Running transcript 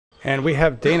And we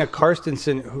have Dana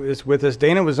Carstensen, who is with us.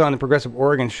 Dana was on the Progressive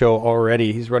Oregon show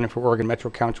already. He's running for Oregon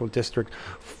Metro Council District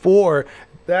 4.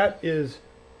 That is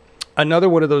another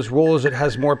one of those roles that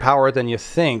has more power than you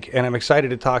think. And I'm excited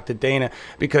to talk to Dana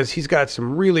because he's got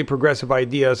some really progressive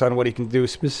ideas on what he can do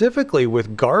specifically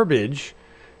with garbage,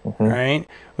 right?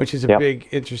 Which is a big,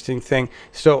 interesting thing.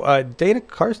 So Dana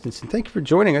Carstensen, thank you for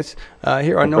joining us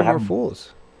here on No More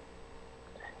Fools.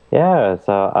 Yeah,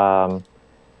 so,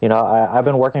 I've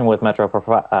been working with Metro for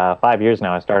 5 years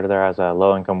now. I started there as a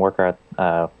low-income worker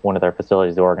at one of their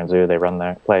facilities, the Oregon Zoo. They run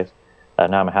their place.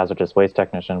 Now I'm a hazardous waste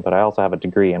technician, but I also have a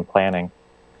degree in planning.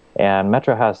 And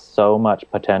Metro has so much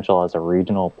potential as a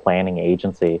regional planning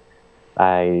agency.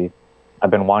 I've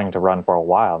been wanting to run for a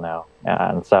while now,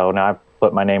 and so now I've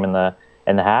put my name in the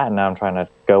hat, and now I'm trying to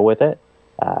go with it.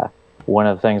 One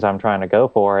of the things I'm trying to go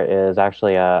for is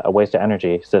actually a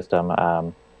waste-to-energy system.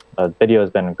 A video has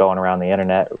been going around the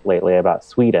internet lately about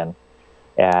Sweden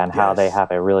and how they have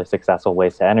a really successful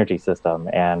waste-to-energy system,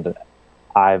 and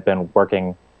I've been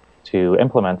working to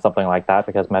implement something like that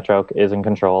because Metro is in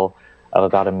control of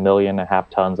about 1.5 million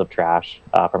tons of trash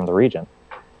from the region.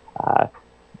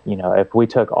 If we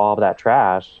took all of that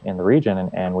trash in the region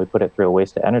and we put it through a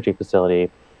waste-to-energy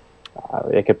facility,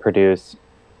 it could produce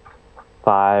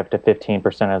 5 to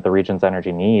 15% of the region's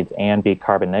energy needs and be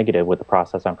carbon negative with the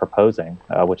process I'm proposing,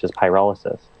 which is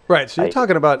pyrolysis. Right. So you're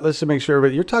talking about, let's make sure,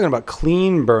 but you're talking about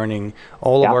clean burning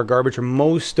all of our garbage or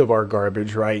most of our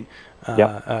garbage, right?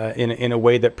 In a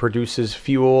way that produces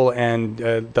fuel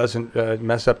and doesn't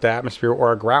mess up the atmosphere or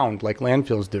our ground like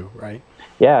landfills do, right?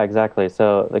 Yeah, exactly.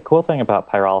 So the cool thing about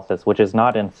pyrolysis, which is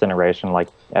not incineration like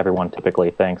everyone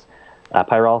typically thinks,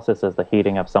 pyrolysis is the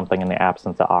heating of something in the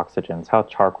absence of oxygen. It's how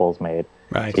charcoal is made.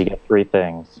 Right. So you get 3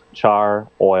 things: char,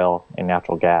 oil, and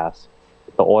natural gas.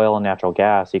 The oil and natural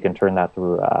gas, you can turn that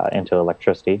through into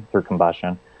electricity through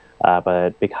combustion.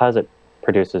 But because it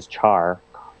produces char,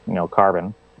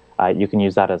 carbon, you can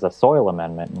use that as a soil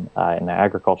amendment in the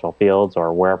agricultural fields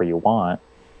or wherever you want,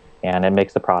 and it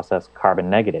makes the process carbon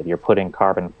negative. You're putting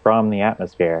carbon from the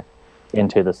atmosphere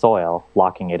into the soil,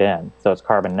 locking it in. So it's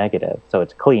carbon negative. So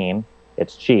it's clean,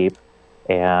 it's cheap,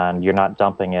 and you're not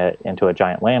dumping it into a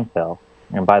giant landfill.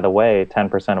 And by the way,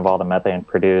 10% of all the methane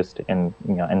produced in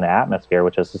the atmosphere,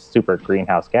 which is a super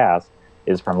greenhouse gas,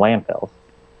 is from landfills.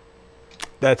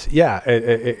 That's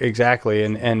exactly.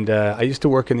 And I used to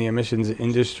work in the emissions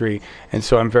industry, and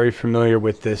so I'm very familiar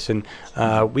with this. And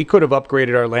we could have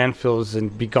upgraded our landfills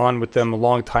and be gone with them a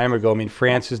long time ago. I mean,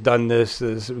 France has done this.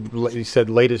 You said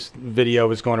latest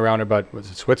video is going around about, was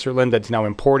it Switzerland, that's now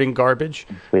importing garbage?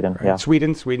 Sweden, right?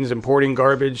 Sweden's importing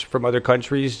garbage from other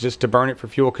countries just to burn it for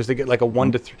fuel because they get like a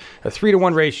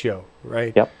 3-to-1 ratio,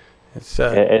 right? Yep.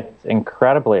 It's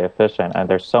incredibly efficient, and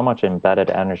there's so much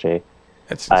embedded energy.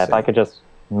 If I could just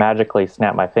magically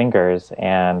snap my fingers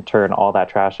and turn all that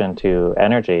trash into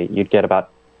energy, you'd get about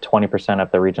 20% of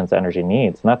the region's energy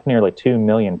needs. And that's nearly 2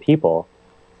 million people.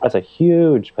 That's a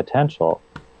huge potential.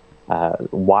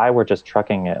 Why we're just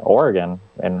trucking in Oregon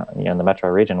and in the metro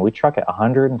region, we truck it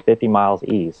 150 miles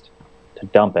east to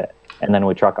dump it, and then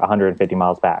we truck 150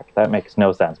 miles back. That makes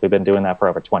no sense. We've been doing that for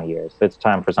over 20 years. It's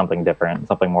time for something different,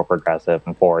 something more progressive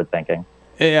and forward-thinking.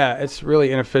 Yeah, it's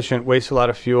really inefficient, wastes a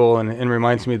lot of fuel, and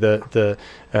reminds me of the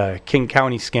King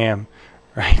County scam,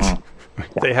 right?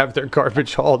 They have their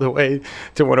garbage hauled away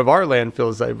to one of our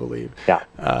landfills, I believe.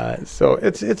 So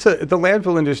the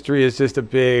landfill industry is just a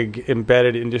big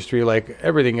embedded industry like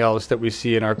everything else that we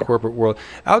see in our corporate world.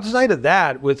 Outside of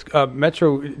that, with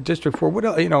Metro District 4,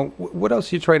 what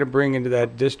else are you trying to bring into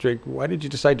that district? Why did you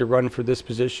decide to run for this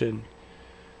position?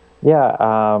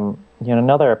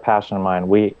 Another passion of mine,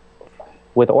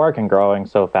 with Oregon growing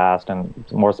so fast, and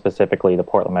more specifically the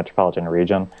Portland metropolitan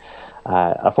region,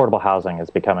 affordable housing is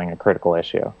becoming a critical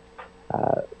issue.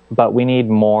 But we need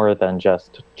more than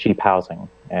just cheap housing,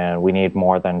 and we need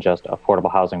more than just affordable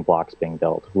housing blocks being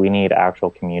built. We need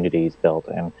actual communities built.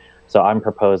 And so I'm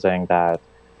proposing that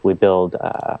we build,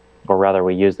 or rather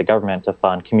we use the government to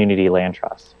fund community land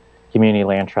trusts. Community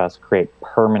land trusts create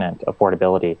permanent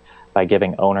affordability by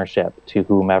giving ownership to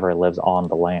whomever lives on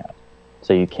the land.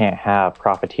 So you can't have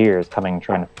profiteers coming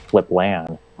trying to flip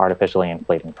land, artificially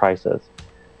inflating prices.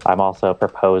 I'm also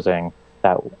proposing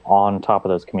that on top of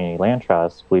those community land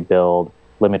trusts, we build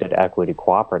limited equity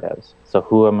cooperatives. So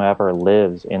whomever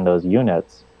lives in those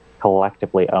units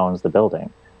collectively owns the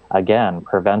building. Again,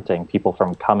 preventing people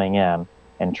from coming in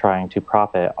and trying to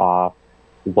profit off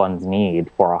one's need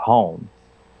for a home.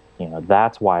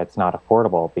 That's why it's not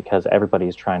affordable, because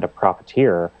everybody's trying to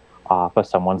profiteer off of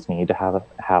someone's need to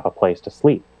have a place to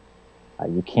sleep.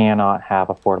 You cannot have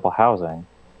affordable housing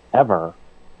ever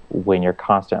when you're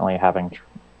constantly having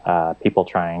people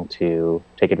trying to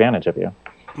take advantage of you.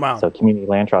 Wow. So community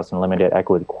land trusts and limited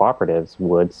equity cooperatives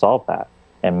would solve that.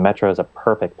 And Metro is a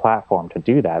perfect platform to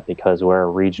do that because we're a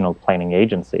regional planning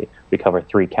agency. We cover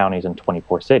 3 counties and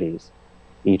 24 cities.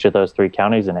 Each of those 3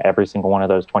 counties and every single one of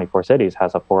those 24 cities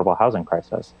has affordable housing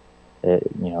crisis.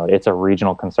 It's a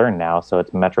regional concern now, so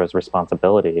it's Metro's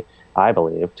responsibility, I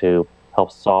believe, to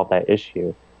help solve that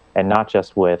issue, and not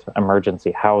just with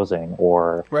emergency housing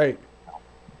or right.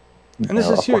 And this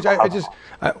is huge.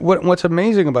 What's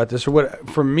amazing about this, or what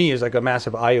for me is like a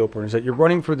massive eye opener, is that you're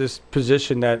running for this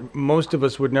position that most of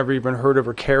us would never even heard of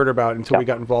or cared about until we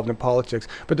got involved in politics.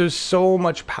 But there's so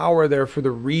much power there for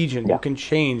the region. You can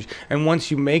change, and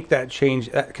once you make that change,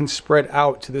 that can spread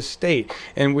out to the state.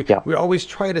 And we always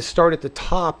try to start at the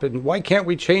top. And why can't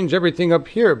we change everything up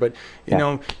here? But you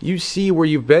know, you see where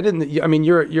you've been. I mean,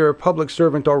 you're a public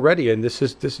servant already, and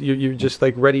you're just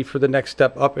like ready for the next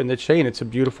step up in the chain. It's a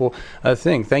beautiful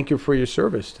thing. Thank you for your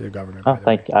service to the government.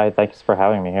 Thanks for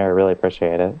having me here. I really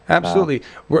appreciate it. Absolutely.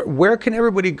 Where can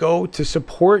everybody go to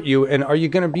support you? And are you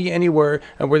going to be anywhere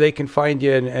where they can find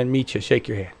you and meet you, shake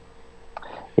your hand?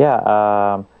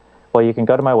 Yeah. Well, you can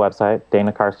go to my website,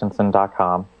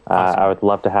 danacarstensen.com. Awesome. I would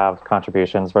love to have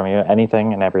contributions from you.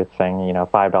 Anything and everything.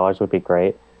 $5 would be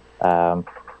great.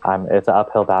 It's an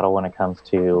uphill battle when it comes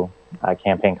to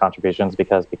campaign contributions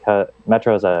because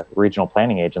Metro is a regional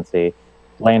planning agency.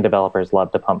 Land developers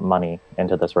love to pump money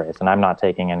into this race, and I'm not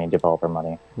taking any developer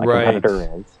money. My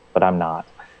competitor is, but I'm not.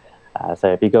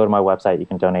 So if you go to my website, you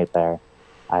can donate there.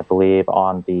 I believe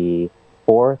on the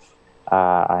 4th,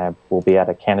 I will be at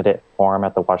a candidate forum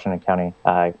at the Washington County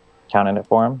Candidate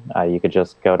Forum. You could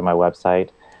just go to my website,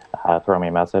 throw me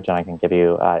a message, and I can give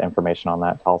you information on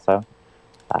that also.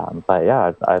 But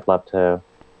yeah, I'd love to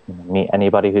meet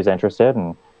anybody who's interested,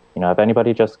 and if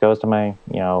anybody just goes to my,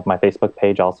 my Facebook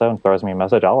page also and throws me a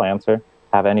message, I'll answer.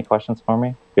 Have any questions for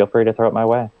me? Feel free to throw it my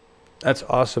way. That's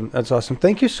awesome. That's awesome.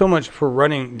 Thank you so much for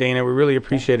running, Dana. We really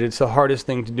appreciate it. It's the hardest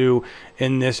thing to do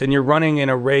in this. And you're running in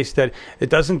a race that it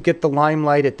doesn't get the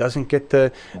limelight. It doesn't get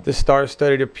the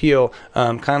star-studded appeal,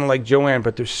 kind of like Joanne.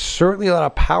 But there's certainly a lot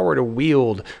of power to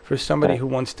wield for somebody who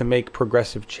wants to make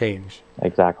progressive change.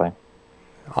 Exactly.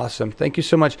 Awesome. Thank you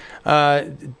so much.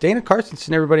 Dana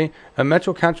Carstensen, everybody,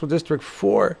 Metro Council District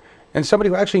 4, and somebody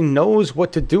who actually knows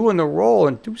what to do in the role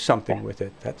and do something with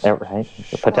it. That's right.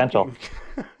 The potential.